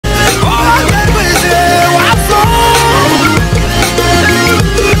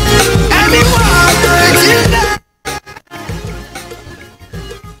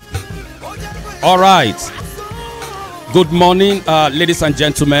All right. Good morning, ladies and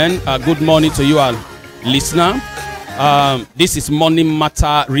gentlemen. Good morning to you, our listener. This is Morning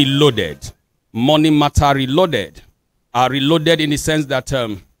Matter Reloaded. Morning Matter Reloaded. Reloaded in the sense that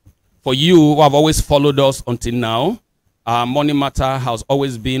for you who have always followed us until now, Morning Matter has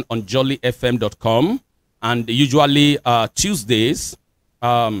always been on jollyfm.com, and usually Tuesdays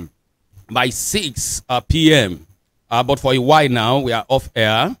by 6 p.m. But for a while now, we are off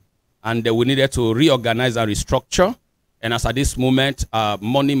air, and we needed to reorganize and restructure. And as at this moment,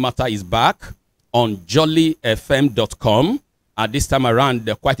 Morning Matter is back on jollyfm.com. This time around,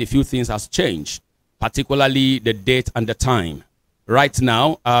 quite a few things has changed, particularly the date and the time. Right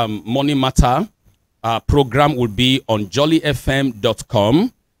now, Morning Matter program will be on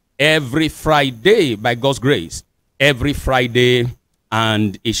jollyfm.com every Friday, by God's grace. Every Friday,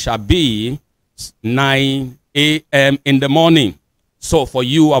 and it shall be 9 a.m. in the morning. So for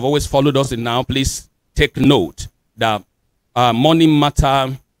you who have always followed us in now, please take note that Morning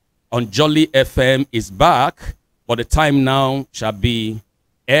Matter on Jolly FM is back, but the time now shall be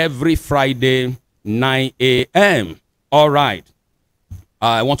every Friday, 9 a.m. All right.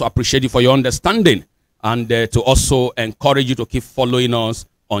 I want to appreciate you for your understanding, and to also encourage you to keep following us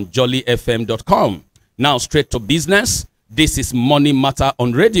on jollyfm.com. Now, straight to business. This is Morning Matter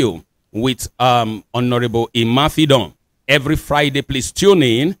on radio with Honorable Imafidon. Every Friday, please tune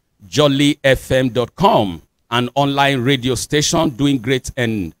in, jollyfm.com, an online radio station doing great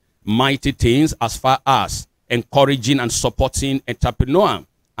and mighty things as far as encouraging and supporting entrepreneur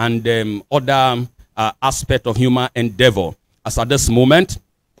and other aspect of human endeavor. As at this moment,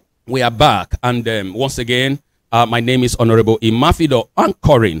 we are back, and once again, my name is Honorable Imafido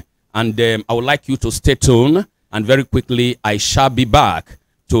anchoring, and I would like you to stay tuned, and very quickly I shall be back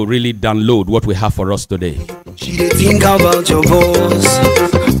to really download what we have for us today. She dey think about your boss,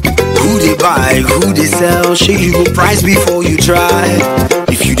 who they buy, who they sell. She you go price before you try.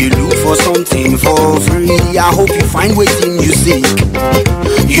 If you dey look for something for free, I hope you find waiting you seek.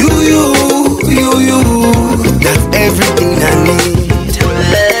 You, that's everything I need.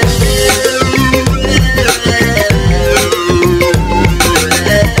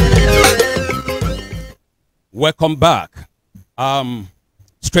 Welcome back.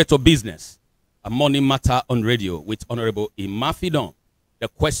 Straight to business. A Morning Matter on radio with Honorable Imafidon. The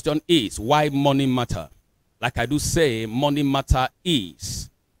question is, why Morning Matter? Like I do say, Morning Matter is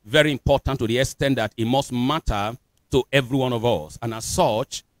very important to the extent that it must matter to every one of us. And as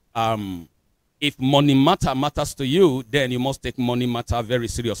such, if Morning Matter matters to you, then you must take Morning Matter very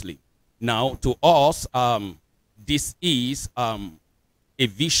seriously. Now, to us, this is a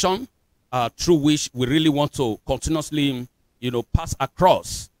vision through which we really want to continuously, pass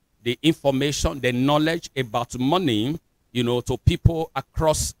across the information, the knowledge about money, to people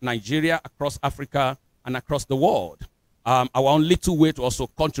across Nigeria, across Africa, and across the world. Our own little way to also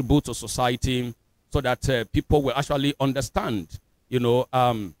contribute to society so that people will actually understand,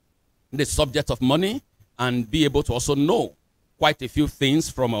 the subject of money and be able to also know quite a few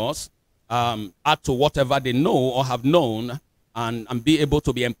things from us, add to whatever they know or have known, and be able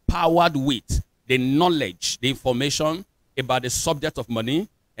to be empowered with the knowledge, the information about the subject of money,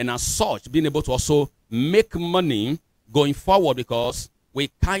 and as such, being able to also make money going forward, because we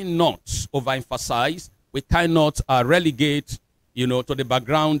cannot overemphasize, we cannot relegate, to the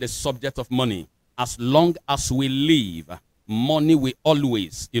background the subject of money. As long as we live, money will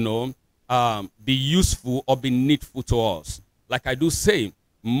always, be useful or be needful to us. Like I do say,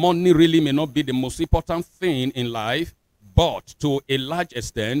 money really may not be the most important thing in life, but to a large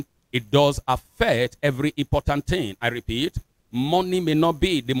extent, it does affect every important thing. I repeat, money may not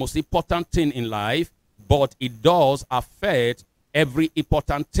be the most important thing in life, but it does affect every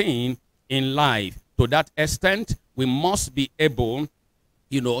important thing in life. To that extent, we must be able,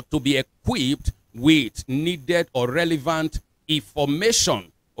 to be equipped with needed or relevant information,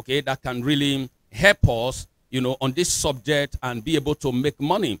 okay, that can really help us, on this subject and be able to make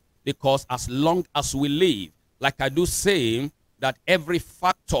money. Because as long as we live, like I do say, that every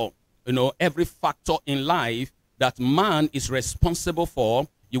factor in life that man is responsible for,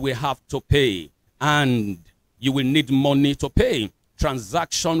 you will have to pay. And you will need money to pay.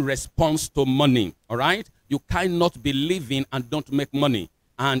 Transaction responds to money, all right? You cannot be living and don't make money.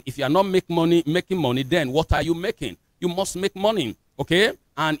 And if you are not making money, then what are you making? You must make money, okay?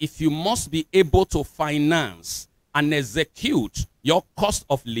 And if you must be able to finance and execute your cost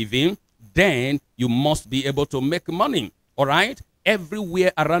of living, then you must be able to make money, all right?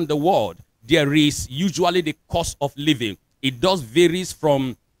 Everywhere around the world, there is usually the cost of living. It does varies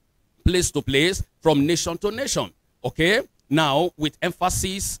from place to place, from nation to nation, okay? Now, with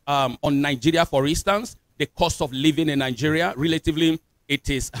emphasis on Nigeria, for instance, the cost of living in Nigeria, relatively, it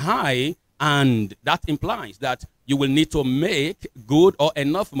is high, and that implies that you will need to make good or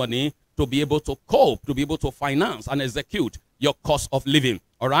enough money to be able to cope, to be able to finance and execute your cost of living,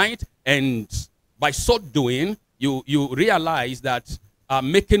 all right? And by so doing, you realize that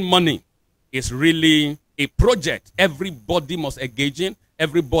making money is really a project everybody must engage in,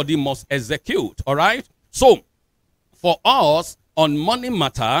 everybody must execute, all right? So, for us, on money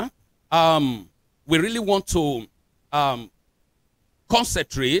matter, we really want to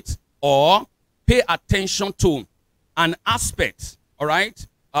concentrate or pay attention to an aspect, all right,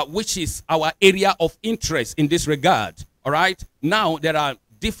 which is our area of interest in this regard, all right? Now, there are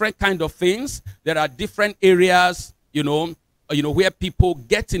different kind of things. There are different areas, where people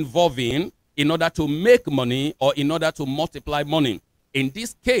get involved in order to make money or in order to multiply money. In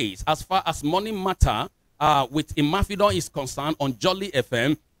this case, as far as money matter with Imafidon is concerned on Joli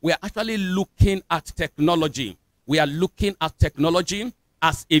FM, we are actually looking at technology. We are looking at technology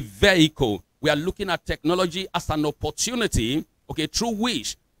as a vehicle. We are looking at technology as an opportunity, okay, through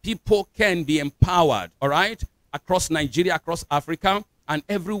which people can be empowered, all right, across Nigeria, across Africa, and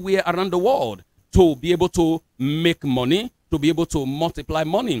everywhere around the world to be able to make money, to be able to multiply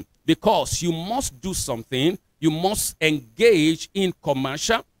money. Because you must do something, you must engage in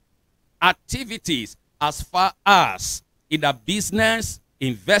commercial activities as far as either business,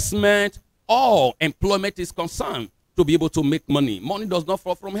 investment, or employment is concerned to be able to make money. Money does not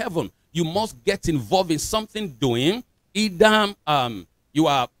fall from heaven. You must get involved in something doing. Either you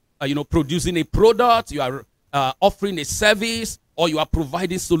are producing a product, you are offering a service, or you are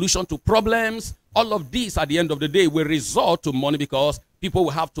providing solution to problems. All of these at the end of the day will result to money because people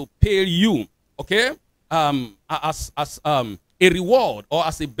will have to pay you, okay, as a reward or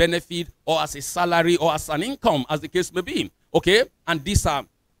as a benefit or as a salary or as an income, as the case may be, okay? And these are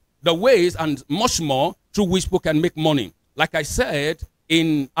the ways and much more through which people can make money. Like I said,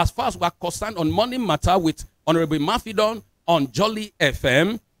 as far as we are concerned on money matter with Honorable Mafidon on Joli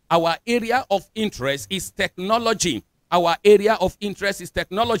FM, our area of interest is technology. Our area of interest is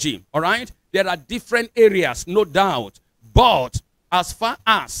technology, all right? There are different areas, no doubt. But as far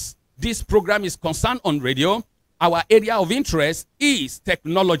as this program is concerned on radio, our area of interest is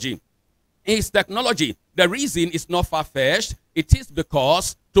technology. It's technology. The reason is not far-fetched. It is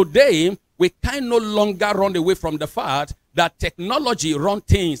because today we can no longer run away from the fact that technology runs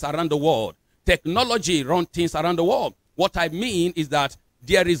things around the world. Technology runs things around the world. What I mean is that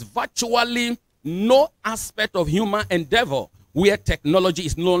there is virtually no aspect of human endeavor where technology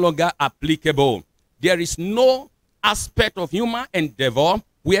is no longer applicable. There is no aspect of human endeavor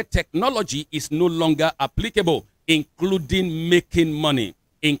where technology is no longer applicable, including making money,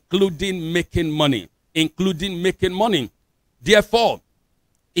 including making money, including making money. Therefore,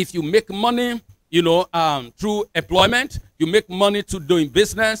 if you make money, through employment, you make money through doing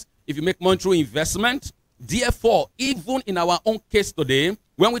business, if you make money through investment, therefore, even in our own case today,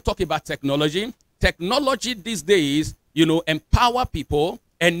 when we talk about technology, technology these days, empower people,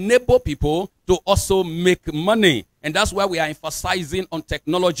 enable people to also make money. And that's why we are emphasizing on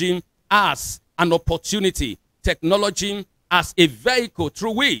technology as an opportunity, technology as a vehicle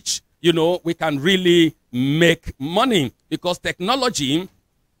through which, we can really make money. Because technology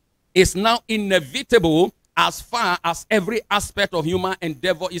is now inevitable as far as every aspect of human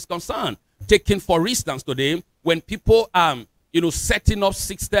endeavor is concerned. Taking, for instance, today, when people are, setting up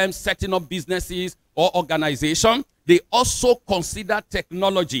systems, setting up businesses or organization, they also consider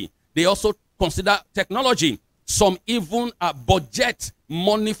technology. They also consider technology. Some even budget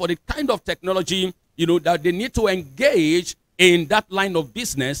money for the kind of technology, that they need to engage in that line of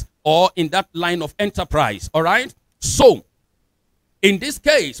business or in that line of enterprise, all right? So, in this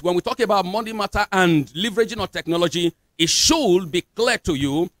case, when we talk about money matter and leveraging on technology, it should be clear to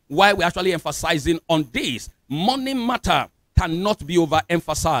you why we're actually emphasizing on this. Money matter cannot be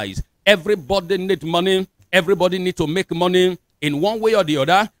overemphasized. Everybody needs money. Everybody needs to make money in one way or the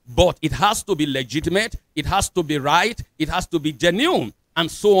other, but it has to be legitimate. It has to be right. It has to be genuine, and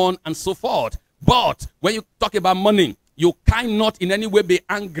so on and so forth. But when you talk about money, you cannot in any way be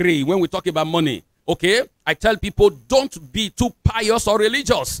angry when we talk about money. Okay? I tell people, don't be too pious or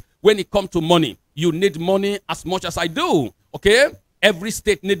religious when it comes to money. You need money as much as I do. Okay? Every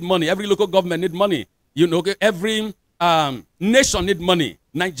state needs money. Every local government needs money. Okay? Every nation needs money.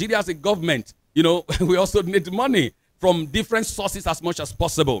 Nigeria as a government, we also need money from different sources as much as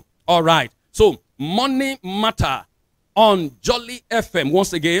possible. All right. So, money matter on Joli FM,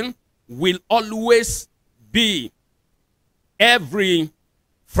 once again, will always be every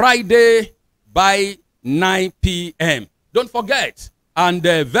Friday by 9 p.m. Don't forget. And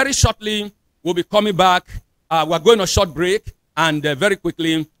very shortly, we'll be coming back. We're going on a short break. And very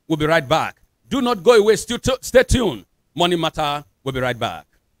quickly, we'll be right back. Do not go away. Stay tuned. Money Matter. We'll be right back.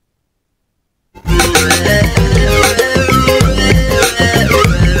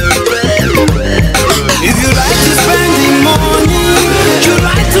 If you like to spend money, you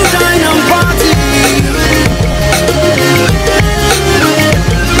like to dine and party.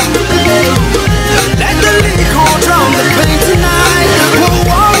 Let the liquor drown the pain tonight. We'll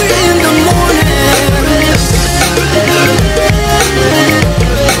worry in the morning.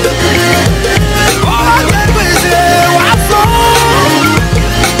 All I get is what's wrong.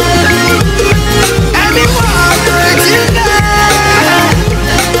 Everyone breaks it down.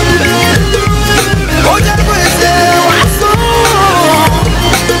 Oh, that was what's wrong.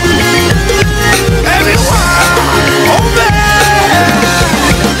 Everyone over.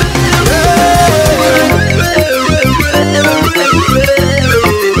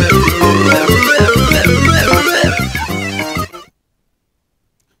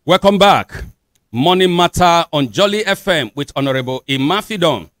 Welcome back. Money Matter on Joli FM with Honorable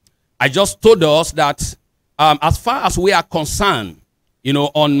Imafidon. I just told us that as far as we are concerned, you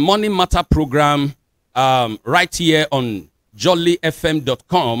know, on Money Matter program right here on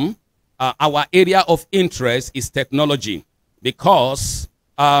jollyfm.com, our area of interest is technology, because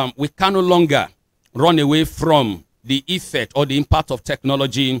we can no longer run away from the effect or the impact of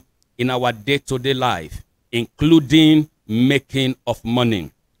technology in our day-to-day life, including making of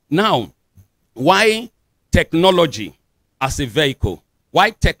money. Now, why technology as a vehicle?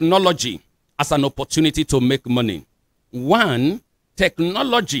 Why technology as an opportunity to make money? One,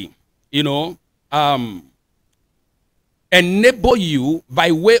 technology, you know, enable you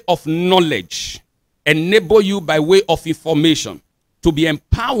by way of knowledge, enable you by way of information to be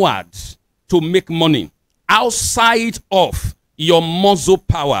empowered to make money outside of your muscle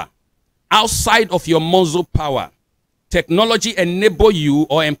power. Outside of your muscle power. Technology enable you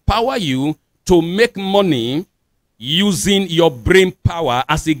or empower you to make money using your brain power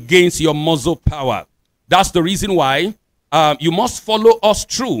as against your muscle power. That's the reason why you must follow us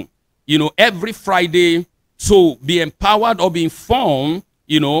through, you know, every Friday to be empowered or be informed,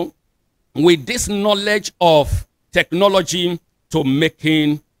 you know, with this knowledge of technology to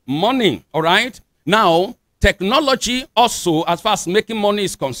making money. All right. Now, technology also, as far as making money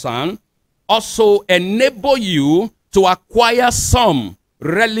is concerned, also enable you to acquire some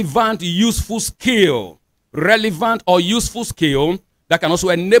relevant, useful skill, relevant or useful skill that can also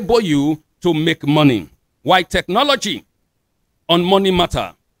enable you to make money. Why technology on Money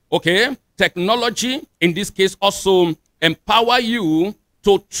Matter? Okay, technology in this case also empower you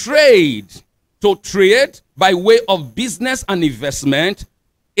to trade by way of business and investment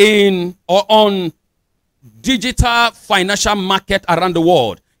in or on digital financial market around the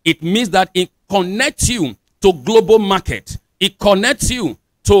world. It means that it connects you to global market. It connects you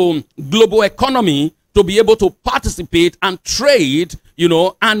to global economy to be able to participate and trade, you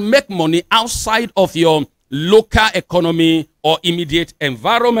know, and make money outside of your local economy or immediate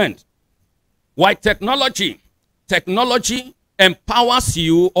environment. Why technology? Technology empowers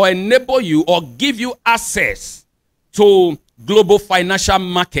you or enable you or give you access to global financial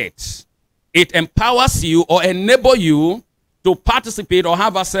markets. It empowers you or enable you to participate or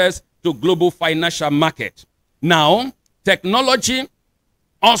have access to global financial market. Now, technology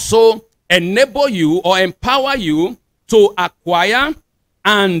also enable you or empower you to acquire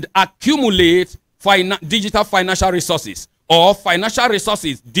and accumulate digital financial resources or financial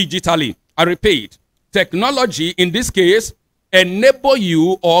resources digitally. I repeat, technology in this case enable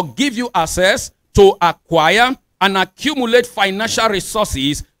you or give you access to acquire and accumulate financial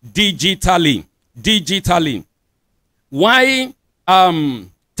resources digitally. Why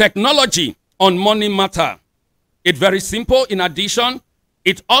technology on Money Matter? It's very simple. In addition,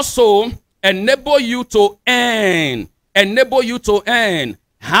 it also enable you to earn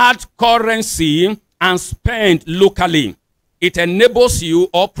hard currency and spend locally. It enables you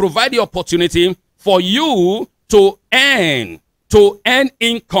or provide the opportunity for you to earn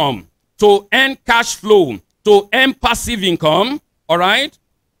income, to earn cash flow, to earn passive income, all right,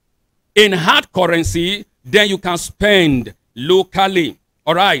 in hard currency, then you can spend locally,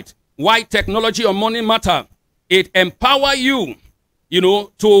 all right. Why technology on Money Matter? It empower you, you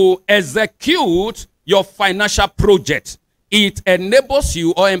know, to execute your financial project. It enables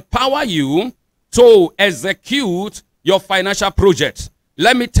you or empower you to execute your financial project.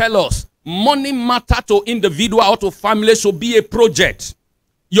 Let me tell us, Money Matter to individual or to family should be a project.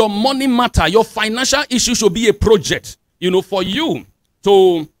 Your money matter, your financial issue should be a project, you know, for you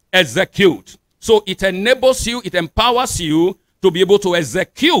to execute. So it enables you, it empowers you to be able to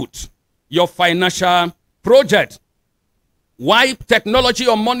execute your financial project. Why technology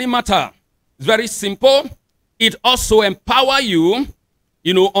or money matter? It's very simple. It also empowers you,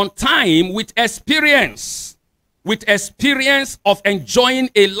 on time with experience of enjoying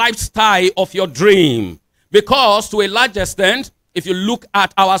a lifestyle of your dream. Because to a large extent, if you look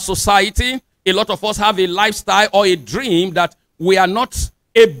at our society, a lot of us have a lifestyle or a dream that we are not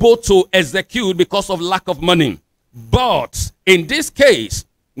able to execute because of lack of money. But in this case,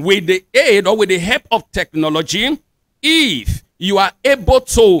 with the aid or with the help of technology, if you are able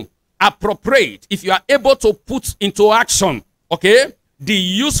to appropriate, if you are able to put into action, okay, the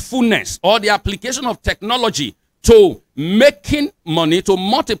usefulness or the application of technology to making money, to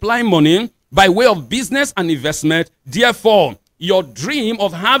multiply money by way of business and investment, therefore, your dream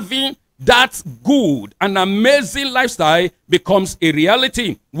of having that good and amazing lifestyle becomes a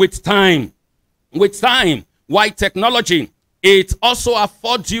reality with time. With time. Why technology? It also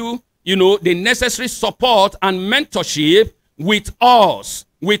affords you, the necessary support and mentorship with us,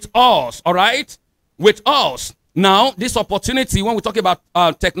 all right? With us. Now, this opportunity, when we talk about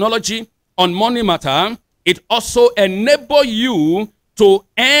technology on money matter, it also enables you to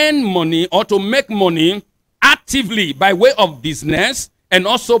earn money or to make money actively by way of business and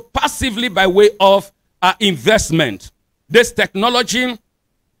also passively by way of investment. This technology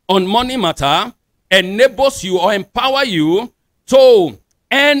on money matter enables you or empower you to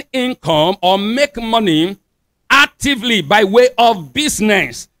earn income or make money actively by way of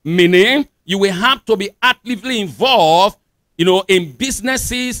business, meaning you will have to be actively involved, in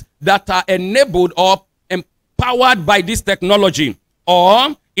businesses that are enabled or empowered by this technology.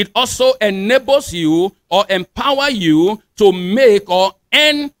 Or it also enables you or empower you to make or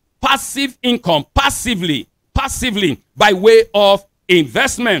earn passive income, passively by way of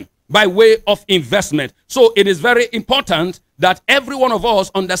investment, So it is very important that every one of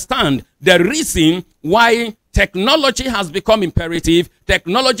us understand the reason why technology has become imperative.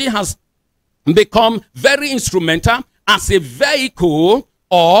 Technology has become very instrumental as a vehicle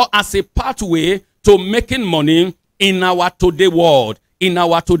or as a pathway to making money in our today world.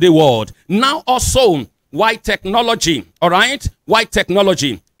 Now also, why technology? All right? Why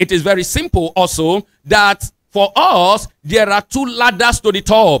technology? It is very simple also that for us, there are two ladders to the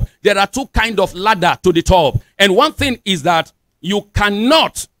top. There are two kinds of ladder to the top. And one thing is that you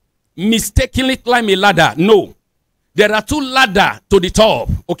cannot mistakenly climb a ladder. No. There are two ladders to the top.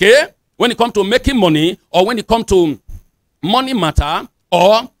 Okay? When it comes to making money, or when it comes to money matter,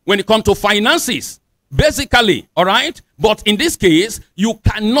 or when it comes to finances. Basically, all right? But in this case, you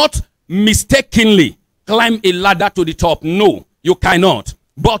cannot mistakenly climb a ladder to the top. No, you cannot.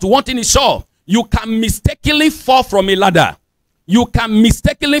 But one thing is sure, you can mistakenly fall from a ladder. You can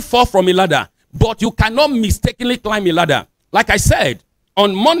mistakenly fall from a ladder, but you cannot mistakenly climb a ladder. Like I said,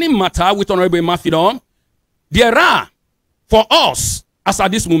 on money matter with Honorable Mafidon, there are, for us, as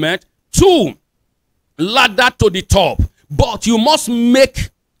at this moment, two ladders to the top. But you must make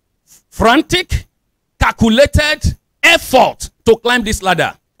frantic, calculated effort to climb this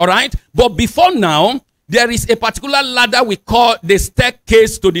ladder. All right? But before now, there is a particular ladder we call the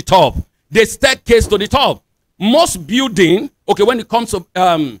staircase to the top. The staircase to the top. Most building, okay, when it comes to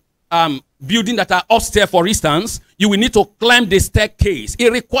building that are upstairs, for instance, you will need to climb the staircase. It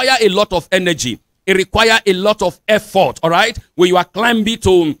requires a lot of energy. It requires a lot of effort, all right? When you are climbing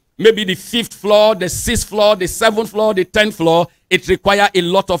to maybe the 5th floor, the 6th floor, the 7th floor, the 10th floor, it requires a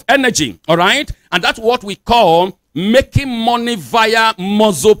lot of energy, all right? And that's what we call making money via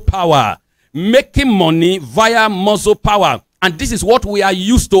muscle power. Making money via muscle power. And this is what we are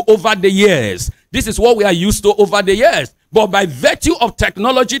used to over the years. But by virtue of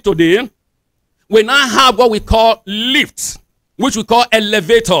technology today, we now have what we call lifts, which we call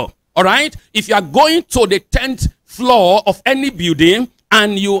elevator. All right? If you are going to the 10th floor of any building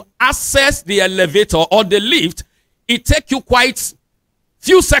and you access the elevator or the lift, it takes you quite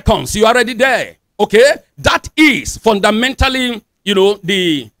few seconds. You are already there. Okay? That is fundamentally,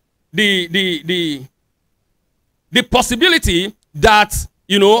 the possibility that,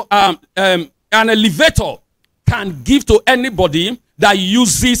 an elevator can give to anybody that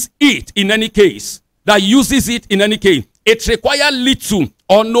uses it in any case. It requires little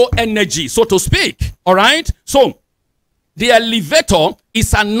or no energy, so to speak. All right? So, the elevator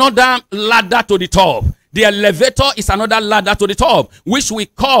is another ladder to the top. Which we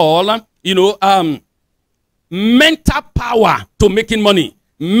call, mental power to making money.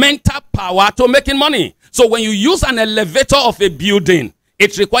 So when you use an elevator of a building,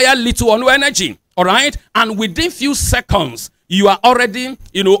 it requires little or no energy. All right? And within few seconds, you are already,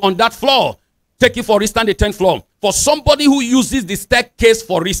 on that floor. Take it for instance, the 10th floor. For somebody who uses the staircase,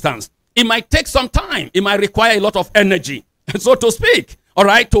 for instance, it might take some time. It might require a lot of energy, so to speak, all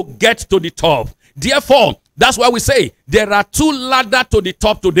right, to get to the top. Therefore, that's why we say there are two ladders to the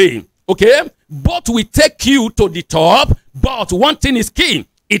top today, okay? Both will take you to the top, but one thing is key.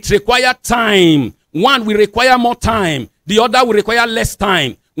 It requires time. One will require more time. The other will require less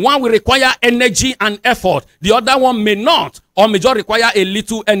time. One will require energy and effort. The other one may not, or may just require a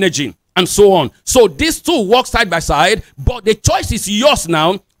little energy, and so on. So these two work side by side, but the choice is yours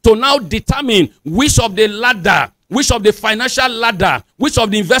now to now determine which of the ladder, which of the financial ladder, which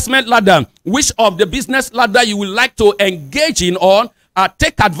of the investment ladder, which of the business ladder you would like to engage in or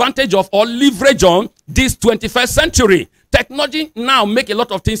take advantage of or leverage on this 21st century. Technology now make a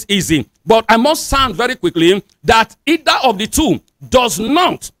lot of things easy, but I must sound very quickly that either of the two does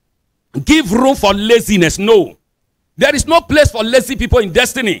not give room for laziness. No, there is no place for lazy people in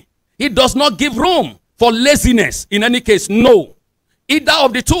destiny. It does not give room for laziness in any case. No, either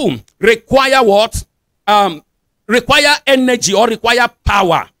of the two require what? Require energy or require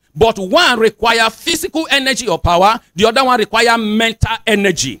power. But one require physical energy or power. The other one require mental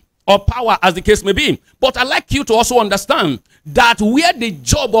energy or power, as the case may be. But I'd like you to also understand that where the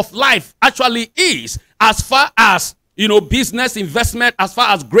job of life actually is, as far as, you know, business, investment, as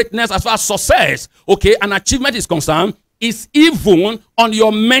far as greatness, as far as success, okay, and achievement is concerned, is even on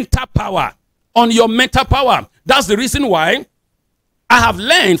your mental power. On your mental power. That's the reason why I have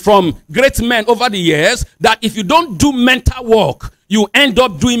learned from great men over the years that if you don't do mental work, you end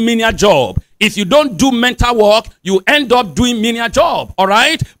up doing menial job. If you don't do mental work, you end up doing menial job. All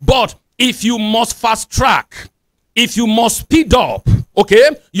right? But if you must fast track, if you must speed up, okay,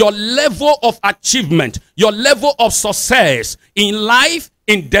 your level of achievement, your level of success in life,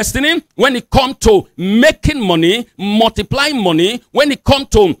 in destiny, when it comes to making money, multiplying money, when it comes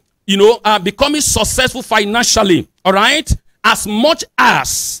to, you know, becoming successful financially, all right? As much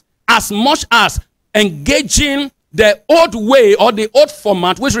as engaging the old way or the old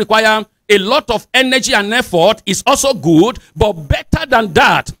format, which require a lot of energy and effort, is also good, but better than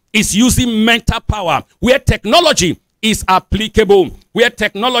that is using mental power, where technology is applicable. Where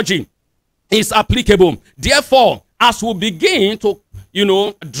technology is applicable. Therefore, as we begin to, you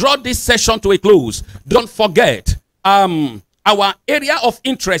know, draw this session to a close, don't forget, our area of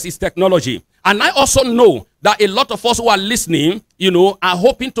interest is technology. And I also know that a lot of us who are listening, you know, are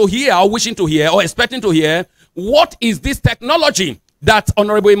hoping to hear or wishing to hear or expecting to hear, what is this technology that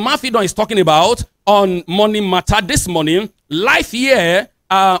Honorable Mafidon is talking about on Money Matter this morning, live here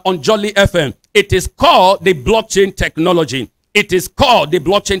on Joli FM. It is called the blockchain technology. It is called the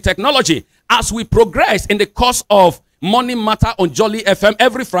blockchain technology. As we progress in the course of Money Matter on Joli FM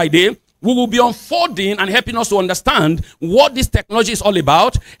every Friday, we will be unfolding and helping us to understand what this technology is all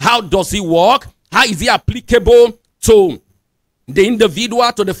about. How does it work? How is it applicable to the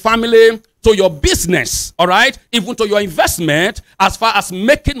individual, to the family, to your business, all right? Even to your investment, as far as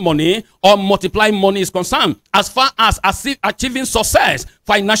making money or multiplying money is concerned, as far as achieving success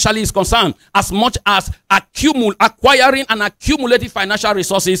financially is concerned, as much as acquiring and accumulating financial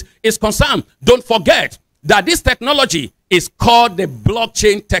resources is concerned. Don't forget that this technology is called the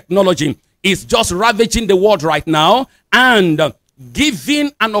blockchain technology. It's just ravaging the world right now and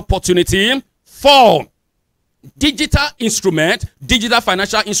giving an opportunity for digital instrument, digital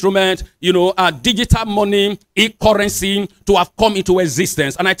financial instrument, you know, digital money, e-currency to have come into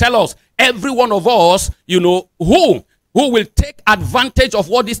existence. And I tell us, every one of us, you know, who will take advantage of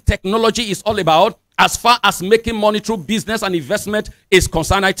what this technology is all about, as far as making money through business and investment is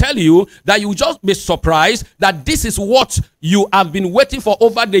concerned, I tell you that you will just be surprised that this is what you have been waiting for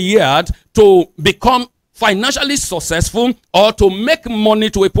over the years to become financially successful or to make money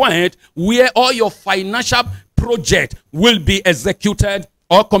to a point where all your financial project will be executed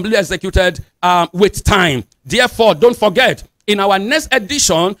or completely executed with time. Therefore, don't forget, in our next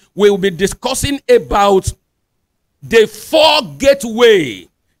edition, we will be discussing about the four gateway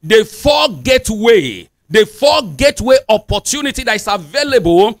opportunity that is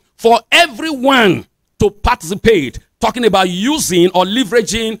available for everyone to participate, talking about using or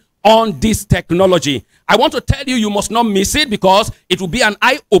leveraging on this technology. I want to tell you, you must not miss it, because it will be an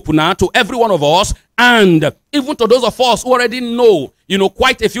eye-opener to every one of us, and even to those of us who already know, you know,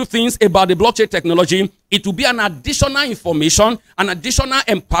 quite a few things about the blockchain technology. It will be an additional information, an additional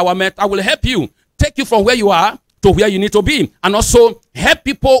empowerment that will help you, take you from where you are to where you need to be, and also help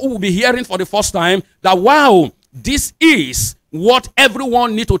people who will be hearing for the first time that, wow, this is what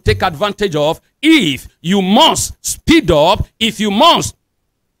everyone needs to take advantage of if you must speed up, if you must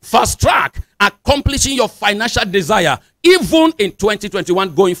fast track, accomplishing your financial desire, even in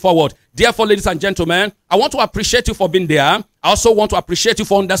 2021 going forward. Therefore, ladies and gentlemen, I want to appreciate you for being there. I also want to appreciate you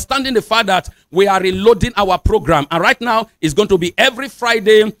for understanding the fact that we are reloading our program. And right now, it's going to be every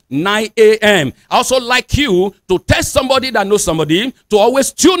Friday, 9 a.m. I also like you to tell somebody that knows somebody to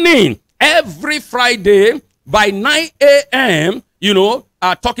always tune in every Friday by 9 a.m.,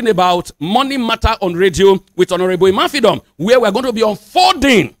 talking about Money Matter on Radio with Honorable Imafidon, where we're going to be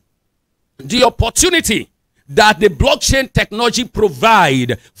unfolding the opportunity that the blockchain technology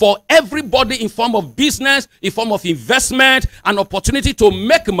provide for everybody in form of business, in form of investment, an opportunity to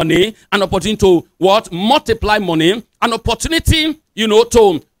make money, an opportunity to multiply money, an opportunity,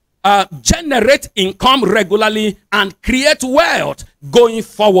 to generate income regularly and create wealth going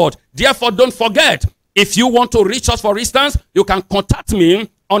forward. Therefore, don't forget, if you want to reach us, for instance, you can contact me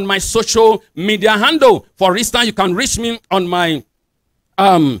on my social media handle. For instance, you can reach me on my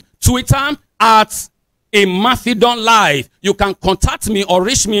Twitter at Imafidon Live. You can contact me or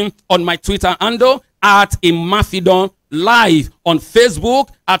reach me on my Twitter handle at Imafidon Live, on Facebook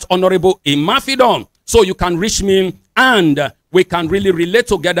at Honorable Imafidon. So you can reach me and we can really relate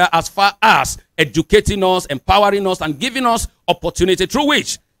together as far as educating us, empowering us, and giving us opportunity through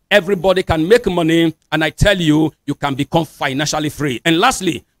which everybody can make money. And I tell you, you can become financially free. And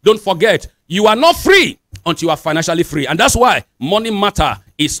lastly, don't forget, you are not free until you are financially free. And that's why Money Matter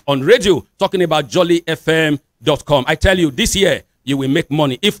is on radio, talking about jollyfm.com. I tell you, this year, you will make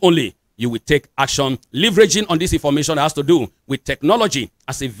money if only you will take action, leveraging on this information that has to do with technology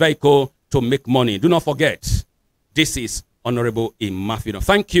as a vehicle to make money. Do not forget, this is Honorable Imafidon.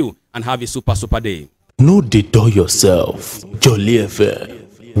 Thank you and have a super day. No, dey dull yourself. Jolly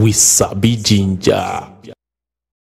FM with Sabi Ginger.